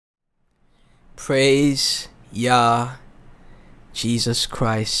Praise Yah, Jesus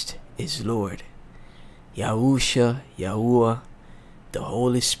Christ is Lord. Yahusha, Yahuwah, the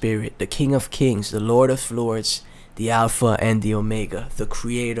Holy Spirit, the King of Kings, the Lord of Lords, the Alpha and the Omega, the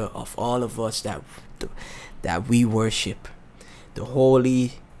Creator of all of us that we worship, the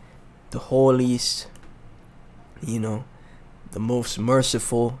holy, the holiest, the most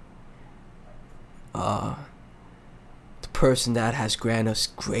merciful, the person that has granted us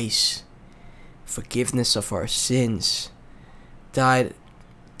grace, forgiveness of our sins, died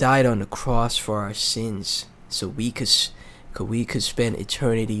on the cross for our sins, so we could spend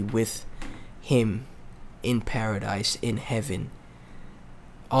eternity with him in paradise, in heaven.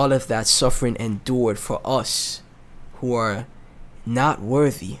 All of that suffering endured for us who are not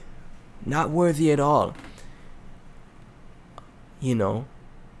worthy at all,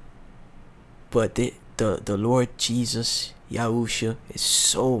 but the Lord Jesus Yahusha is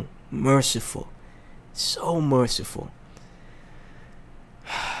so merciful,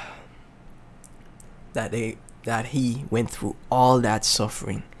 that he went through all that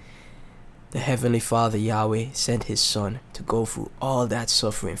suffering. The Heavenly Father Yahweh sent his Son to go through all that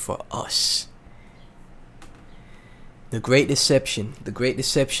suffering for us. The great deception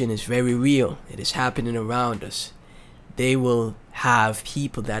is very real. It is happening around us. They will have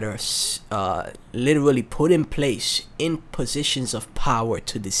people that are literally put in place in positions of power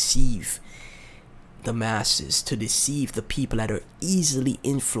to deceive the masses, to deceive the people that are easily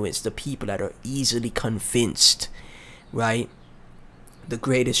influenced, the people that are easily convinced, right? The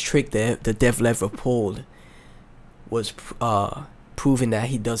greatest trick that the devil ever pulled was proving that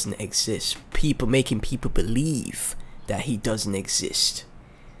he doesn't exist. Making people believe that he doesn't exist,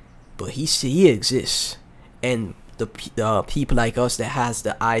 but he exists. And the people like us that have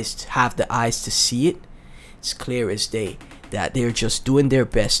the eyes to see it, it's clear as day that they're just doing their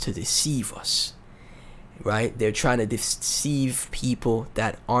best to deceive us, right? They're trying to deceive people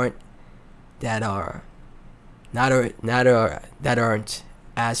that aren't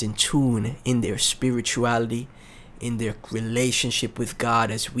as in tune in their spirituality, in their relationship with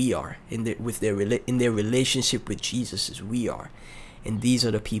God as we are, in their relationship with Jesus as we are. And these are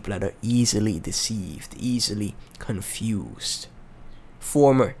the people that are easily deceived, easily confused.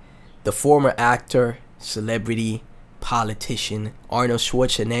 The former actor, celebrity, politician Arnold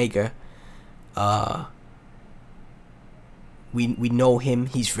Schwarzenegger, we know him.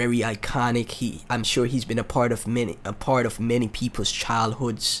 He's very iconic. I'm sure he's been a part of many people's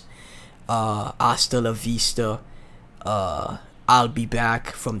childhoods. Hasta la vista, I'll Be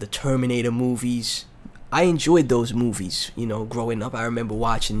Back from the Terminator movies. I enjoyed those movies, growing up. I remember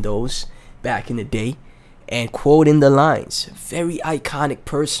watching those back in the day and quoting the lines. Very iconic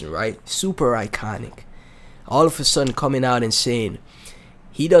person, right? Super iconic. All of a sudden coming out and saying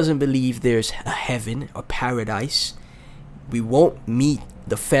he doesn't believe there's a heaven or paradise. We won't meet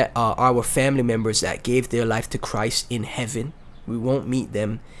our family members that gave their life to Christ in heaven. We won't meet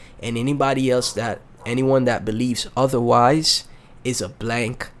them. And anyone that believes otherwise is a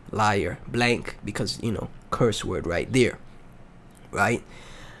blank liar. Blank because, curse word right there, right?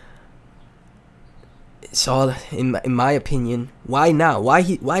 It's all, in my opinion, why now? Why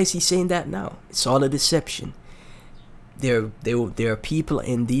is he saying that now? It's all a deception. There are people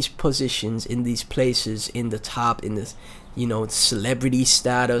in these positions, in these places, in the top, in the celebrity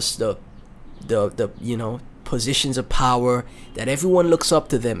status, the positions of power, that everyone looks up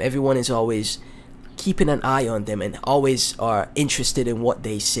to them. Everyone is always keeping an eye on them and always are interested in what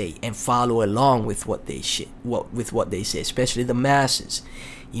they say and follow along with what they say, especially the masses,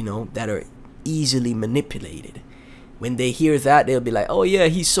 that are easily manipulated. When they hear that, they'll be like, oh yeah,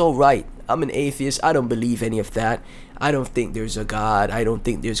 he's so right. I'm an atheist. I don't believe any of that. I don't think there's a God. I don't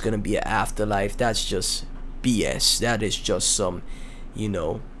think there's gonna be an afterlife. That's just BS. That is just some,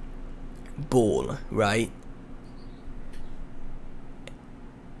 bull, right?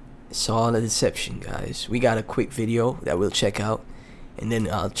 It's all a deception, guys. We got a quick video that we'll check out, and then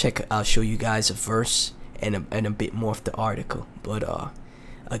I'll show you guys a verse and a bit more of the article. But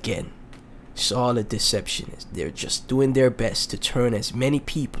again, it's all a deception. They're just doing their best to turn as many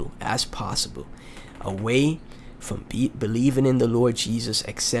people as possible away from believing in the Lord Jesus,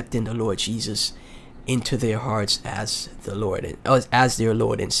 accepting the Lord Jesus into their hearts as the Lord, as their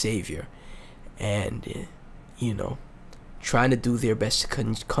Lord and Savior, and trying to do their best to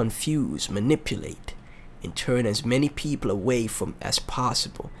confuse, manipulate, and turn as many people away from as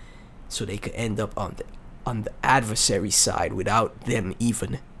possible, so they could end up on the adversary side without them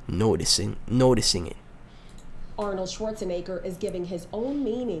even noticing it. Arnold Schwarzenegger is giving his own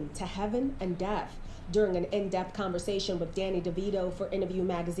meaning to heaven and death. During an in-depth conversation with Danny DeVito for Interview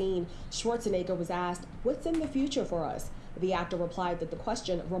magazine, Schwarzenegger was asked, "What's in the future for us?" The actor replied that the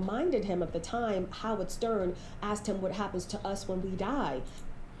question reminded him of the time Howard Stern asked him what happens to us when we die.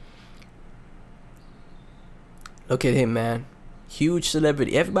 Look at him, man. Huge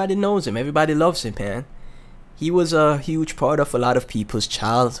celebrity. Everybody knows him. Everybody loves him, man. He was a huge part of a lot of people's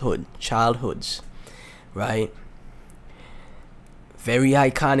childhoods, right? Very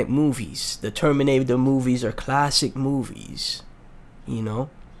iconic movies. The Terminator movies are classic movies. You know,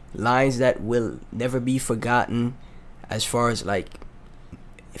 lines that will never be forgotten as far as like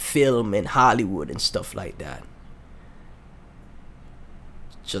film and Hollywood and stuff like that.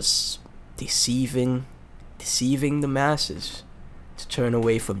 Just deceiving the masses to turn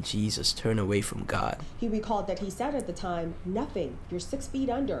away from Jesus, turn away from God. He recalled that he said at the time, "Nothing, you're 6 feet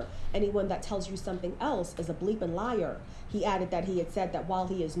under. Anyone that tells you something else is a bleeping liar." He added that he had said that while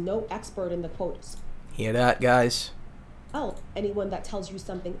he is no expert in the quote, hear that, guys? Anyone that tells you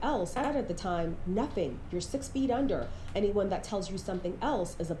something else, said at the time, "Nothing, you're 6 feet under. Anyone that tells you something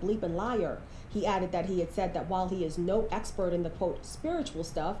else is a bleeping liar." He added that he had said that while he is no expert in the quote spiritual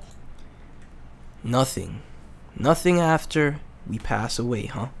stuff, nothing after we pass away,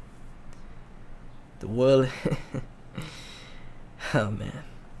 huh? The world oh man,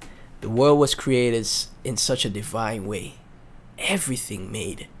 the world was created in such a divine way. Everything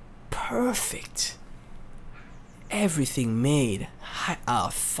made perfect, everything made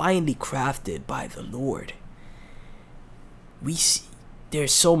finely crafted by the Lord. We see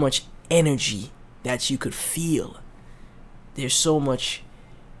there's so much energy that you could feel. There's so much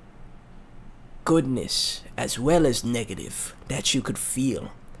goodness as well as negative that you could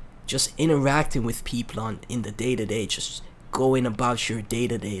feel just interacting with people in the day-to-day, just going about your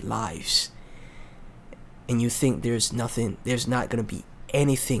day-to-day lives. And you think there's not going to be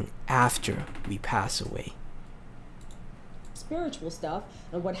anything after we pass away. Spiritual stuff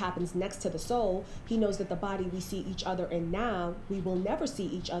and what happens next to the soul. He knows that the body we see each other in now, we will never see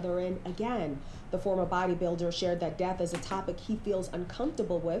each other in again. The former bodybuilder shared that death is a topic he feels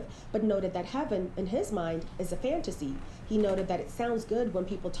uncomfortable with, but noted that heaven, in his mind, is a fantasy. He noted that it sounds good when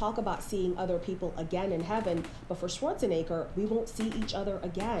people talk about seeing other people again in heaven, but for Schwarzenegger, we won't see each other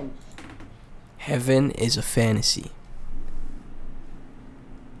again. Heaven is a fantasy.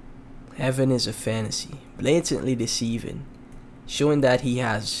 Heaven is a fantasy. Blatantly deceiving. Showing that he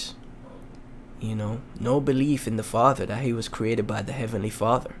has, no belief in the Father, that he was created by the Heavenly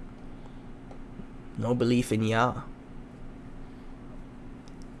Father. No belief in Yah.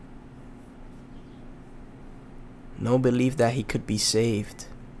 No belief that he could be saved.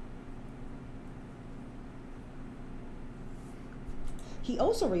 He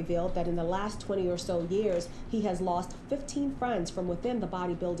also revealed that in the last 20 or so years, he has lost 15 friends from within the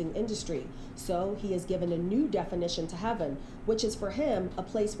bodybuilding industry. So he has given a new definition to heaven, which is for him a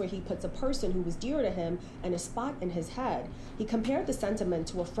place where he puts a person who was dear to him and a spot in his head. He compared the sentiment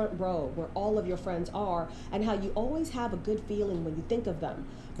to a front row where all of your friends are and how you always have a good feeling when you think of them.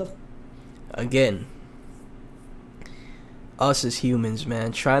 Again, us as humans,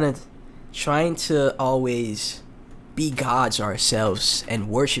 man, trying to always be gods ourselves and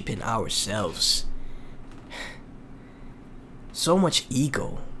worshiping ourselves. So much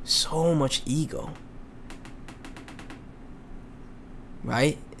ego.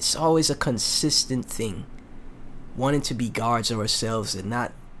 Right? It's always a consistent thing. Wanting to be gods ourselves and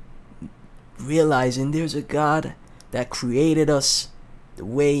not realizing there's a God that created us the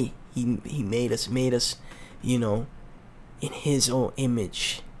way he made us, in his own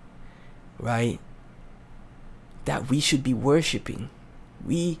image. Right? That we should be worshiping.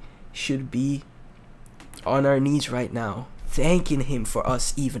 We should be on our knees right now, thanking him for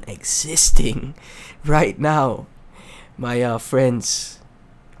us even existing right now. My friends,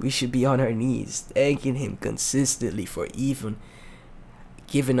 we should be on our knees, thanking him consistently for even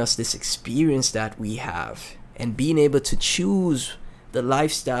giving us this experience that we have and being able to choose the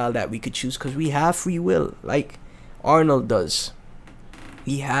lifestyle that we could choose, because we have free will, like Arnold does.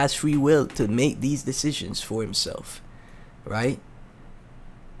 He has free will to make these decisions for himself, right?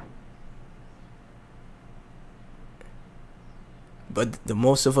 But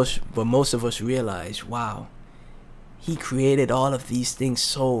most of us realize, wow, he created all of these things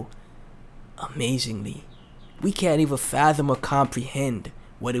so amazingly. We can't even fathom or comprehend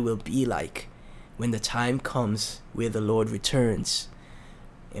what it will be like when the time comes where the Lord returns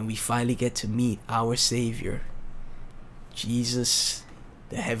and we finally get to meet our Savior, Jesus,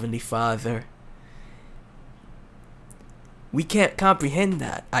 the Heavenly Father. We can't comprehend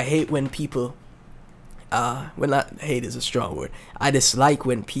that. I hate when people well, not hate is a strong word. I dislike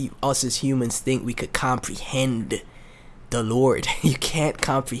when us as humans think we could comprehend the Lord. You can't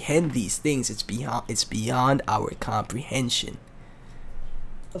comprehend these things. It's beyond our comprehension.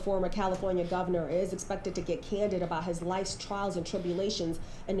 The former California governor is expected to get candid about his life's trials and tribulations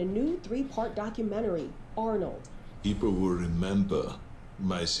in a new 3-part documentary, Arnold. People will remember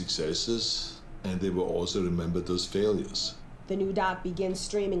my successes, and they will also remember those failures. The new doc begins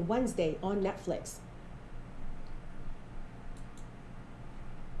streaming Wednesday on Netflix.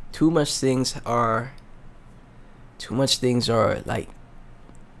 Too much things are like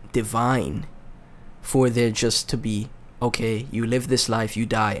divine for there just to be, okay, you live this life, you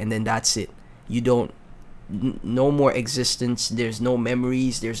die, and then that's it. You don't, no more existence, there's no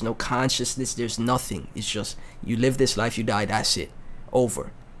memories, there's no consciousness, there's nothing. It's just, you live this life, you die, that's it.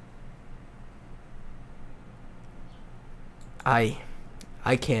 Over. I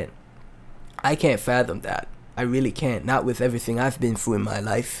can't fathom that. I really can't. Not with everything I've been through in my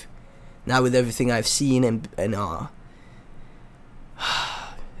life. Not with everything I've seen and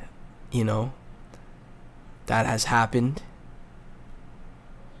you know, that has happened.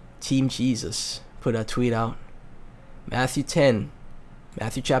 Team Jesus put a tweet out. Matthew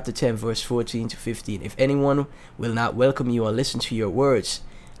chapter 10 verse 14 to 15. If anyone will not welcome you or listen to your words,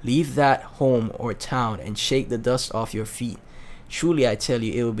 leave that home or town and shake the dust off your feet. Truly I tell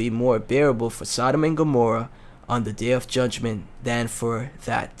you, it will be more bearable for Sodom and Gomorrah on the day of judgment than for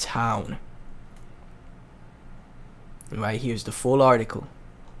that town. Right, here's the full article.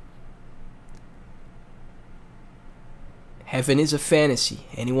 Heaven is a fantasy.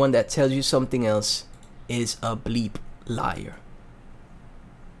 Anyone that tells you something else is a bleep liar.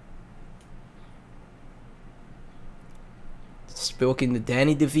 Spoken to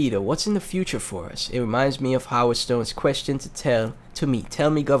Danny DeVito. What's in the future for us? It reminds me of Howard Stone's question to me. Tell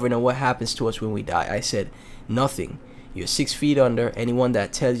me, Governor, what happens to us when we die? I said, nothing. You're 6 feet under. Anyone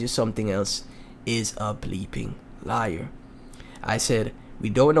that tells you something else is a bleeping liar. I said, we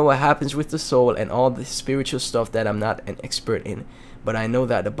don't know what happens with the soul and all the spiritual stuff that I'm not an expert in. But I know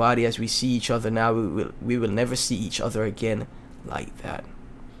that the body, as we see each other now, we will never see each other again like that.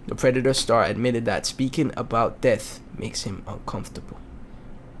 The Predator star admitted that speaking about death makes him uncomfortable.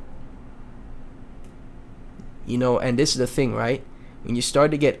 You know, and this is the thing, right? When you start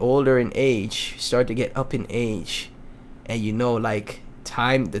to get older in age, you start to get up in age, and you know, like,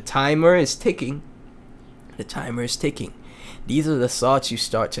 the timer is ticking. The timer is ticking. These are the thoughts you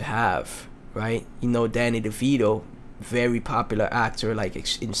start to have, right? You know, Danny DeVito, very popular actor, like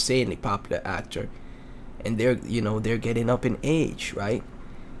insanely popular actor, and they're getting up in age, right?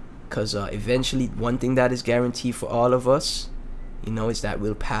 Because eventually, one thing that is guaranteed for all of us, you know, is that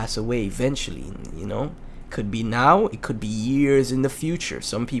we'll pass away eventually. You know, could be now, it could be years in the future.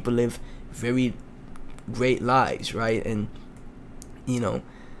 Some people live very great lives, right? And you know,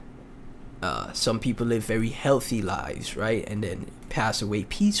 some people live very healthy lives, right? And then pass away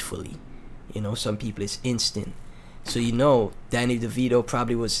peacefully. You know, some people it's instant. So you know, Danny DeVito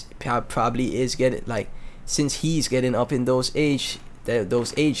probably is getting, like, since he's getting up in those ages,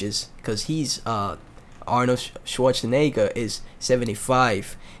 because he's Arnold Schwarzenegger is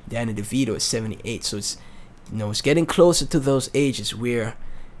 75, Danny DeVito is 78. So it's, you know, it's getting closer to those ages where,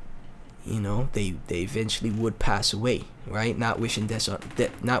 you know, they eventually would pass away, right? Not wishing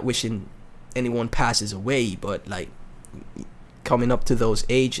not wishing anyone passes away, but like coming up to those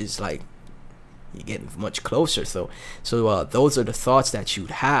ages, like you're getting much closer. So those are the thoughts that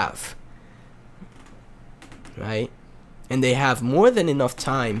you'd have, right? And they have more than enough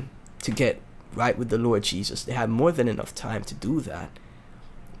time to get right with the Lord Jesus. They have more than enough time to do that.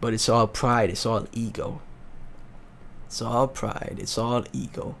 But it's all pride. It's all ego. It's all pride. It's all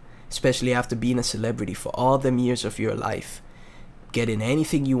ego. Especially after being a celebrity for all them years of your life. Getting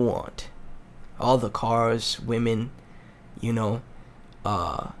anything you want. All the cars, women, you know.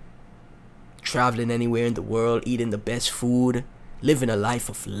 Traveling anywhere in the world. Eating the best food. Living a life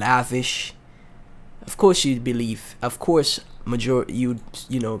of lavish. Of course you'd believe, of course you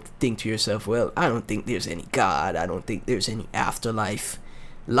know, think to yourself, well, I don't think there's any God, I don't think there's any afterlife.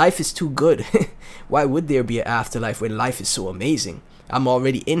 Life is too good. Why would there be an afterlife when life is so amazing? I'm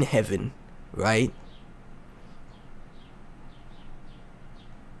already in heaven, right?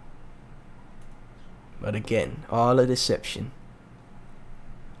 But again, all a deception.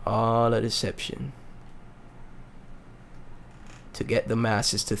 All a deception. To get the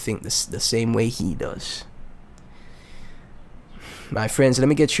masses to think the same way he does. My friends, let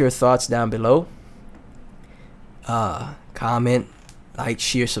me get your thoughts down below. Comment, like,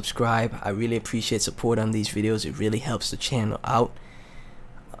 share, subscribe. I really appreciate support on these videos. It really helps the channel out.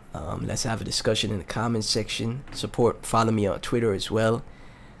 Let's have a discussion in the comments section. Follow me on Twitter as well.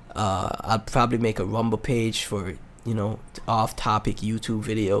 I'll probably make a Rumble page for, you know, off-topic YouTube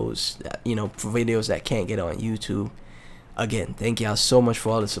videos, you know, for videos that can't get on YouTube. Again, thank y'all so much for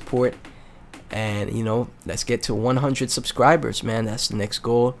all the support, and you know, let's get to 100 subscribers, man. That's the next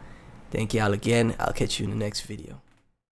goal. Thank y'all again. I'll catch you in the next video.